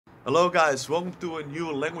Hello guys, welcome to a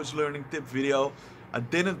new language learning tip video. I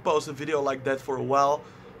didn't post a video like that for a while,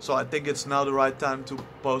 so I think it's now the right time to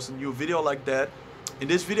post a new video like that. In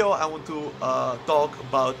this video I want to talk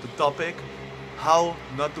about the topic how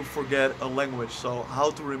not to forget a language, so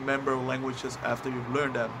how to remember languages after you've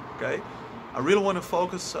learned them, okay? I really want to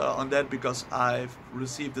focus on that because I've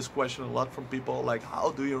received this question a lot from people, like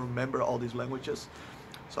how do you remember all these languages?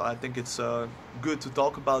 So I think it's good to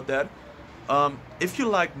talk about that. If you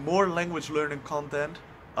like more language learning content,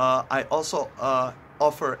 I also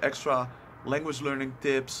offer extra language learning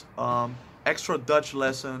tips, extra Dutch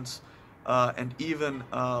lessons, and even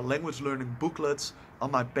language learning booklets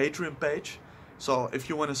on my Patreon page. So if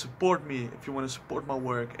you want to support me, if you want to support my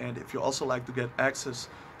work, and if you also like to get access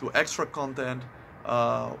to extra content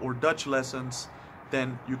or Dutch lessons,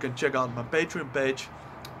 then you can check out my Patreon page.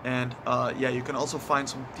 And yeah, you can also find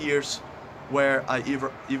some tiers where I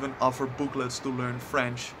even offer booklets to learn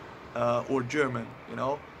French or German, you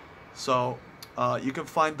know. So you can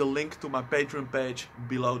find the link to my Patreon page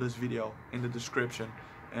below this video in the description.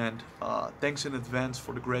 And thanks in advance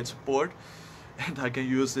for the great support. And I can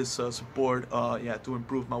use this support yeah, to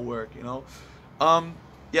improve my work, you know.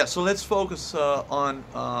 Yeah, so let's focus on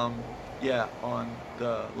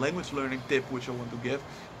the language learning tip which I want to give.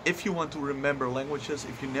 If you want to remember languages,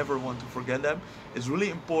 if you never want to forget them, it's really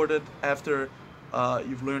important after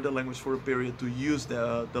you've learned a language for a period to use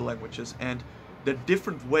the languages. And there are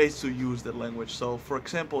different ways to use the language. So for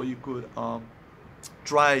example, you could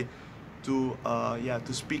try to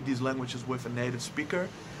to speak these languages with a native speaker.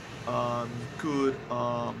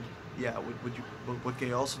 Yeah, what can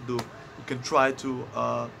you also do? You can try to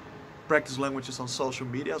practice languages on social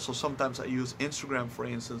media. So sometimes I use Instagram, for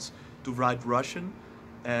instance, to write Russian.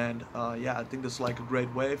 And yeah, I think that's like a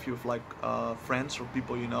great way if you have like friends or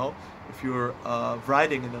people you know, if you're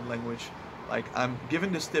writing in a language. Like, I'm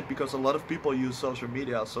giving this tip because a lot of people use social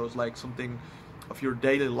media, so it's like something of your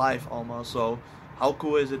daily life almost. So how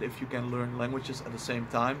cool is it if you can learn languages at the same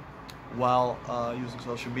time while using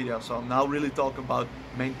social media? So I'm now really talking about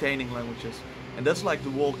maintaining languages, and that's like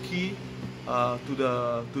the whole key to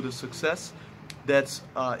the success. That's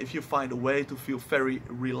if you find a way to feel very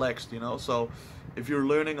relaxed, you know. So if you're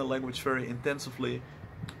learning a language very intensively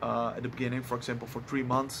at the beginning, for example, for 3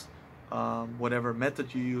 months, whatever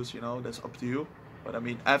method you use, you know, that's up to you. But I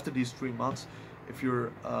mean, after these 3 months, if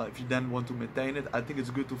you then want to maintain it, I think it's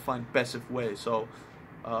good to find passive ways. So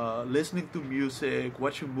listening to music,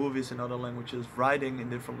 watching movies in other languages, writing in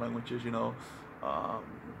different languages, you know.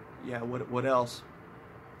 Yeah, what else?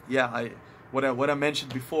 Yeah, what I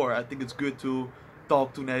mentioned before, I think it's good to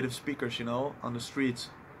talk to native speakers, you know, on the streets.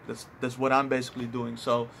 That's what I'm basically doing.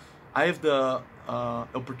 So I have the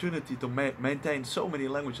opportunity to maintain so many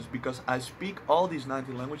languages because I speak all these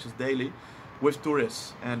 19 languages daily with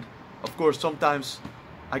tourists. And of course, sometimes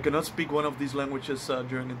I cannot speak one of these languages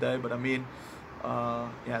during the day, but I mean,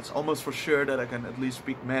 yeah, it's almost for sure that I can at least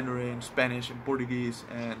speak Mandarin, Spanish, and Portuguese,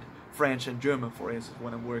 and French and German, for instance,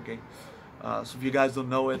 when I'm working. So if you guys don't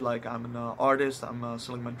know it, like, I'm an artist. I'm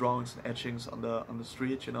selling my drawings and etchings on the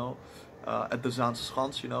street, you know, at the Zaanse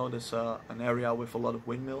Schans, you know. There's an area with a lot of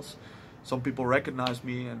windmills. Some people recognize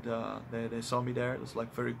me, and they saw me there. It's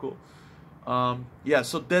like very cool. Yeah,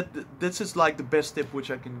 so this is like the best tip which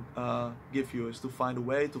I can give you, is to find a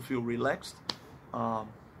way to feel relaxed,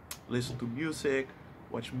 listen to music,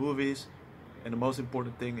 watch movies, and the most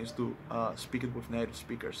important thing is to speak it with native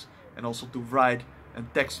speakers, and also to write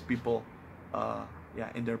and text people yeah,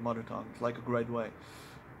 in their mother tongue. It's like a great way.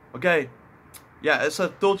 Okay, yeah, as I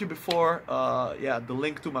told you before, yeah, the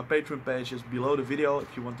link to my Patreon page is below the video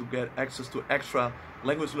if you want to get access to extra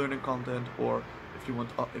language learning content, or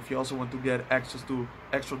if you also want to get access to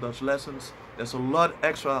extra Dutch lessons. There's a lot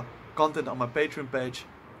extra content on my Patreon page.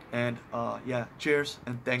 And yeah, cheers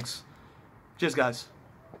and thanks. Cheers, guys.